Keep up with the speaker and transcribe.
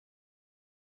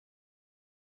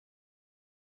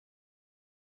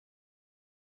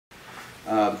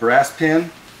The brass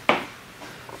pin.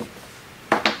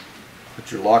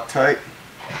 Put your Loctite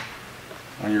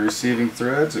on your receiving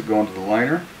threads that go into the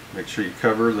liner. Make sure you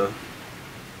cover the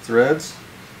threads.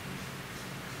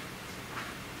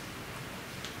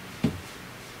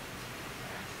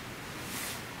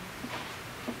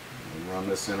 Run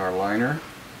this in our liner.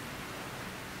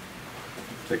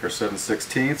 Take our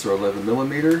 7/16 or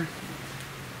 11mm.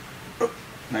 Oh,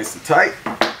 nice and tight.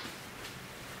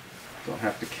 Don't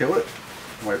have to kill it.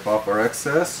 Wipe off our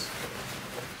excess.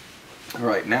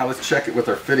 Alright, now let's check it with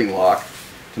our fitting lock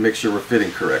to make sure we're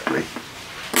fitting correctly.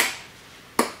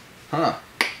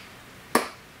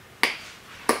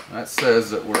 That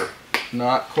says that we're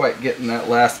not quite getting that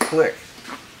last click.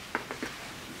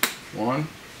 1,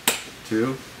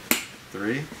 2,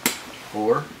 3,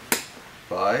 4,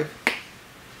 5,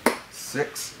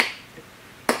 6.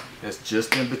 It's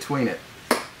just in between it.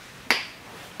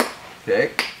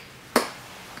 Okay.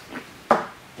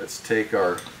 Let's take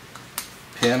our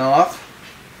pin off.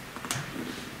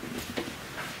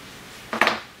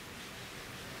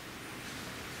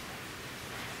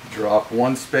 Drop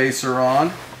one spacer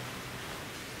on.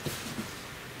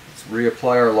 Let's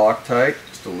reapply our Loctite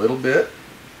just a little bit.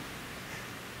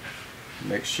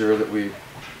 Make sure that we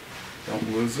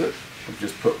don't lose it. We'll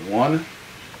just put one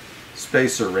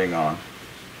spacer ring on.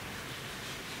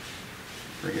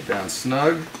 Bring it down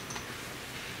snug.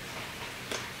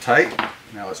 Tight.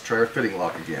 Now let's try our fitting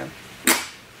lock again.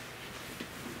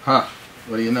 What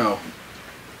do you know?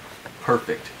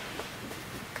 Perfect.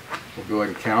 We'll go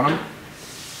ahead and count them.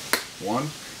 1,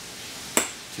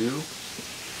 2,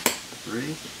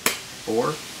 3,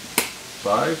 4,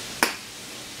 5,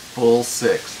 full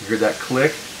 6. You hear that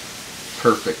click?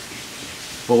 Perfect.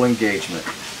 Full engagement.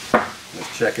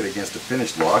 Let's check it against a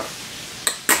finished lock.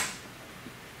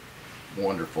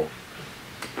 Wonderful.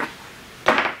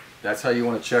 That's how you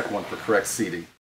want to check one for correct seating.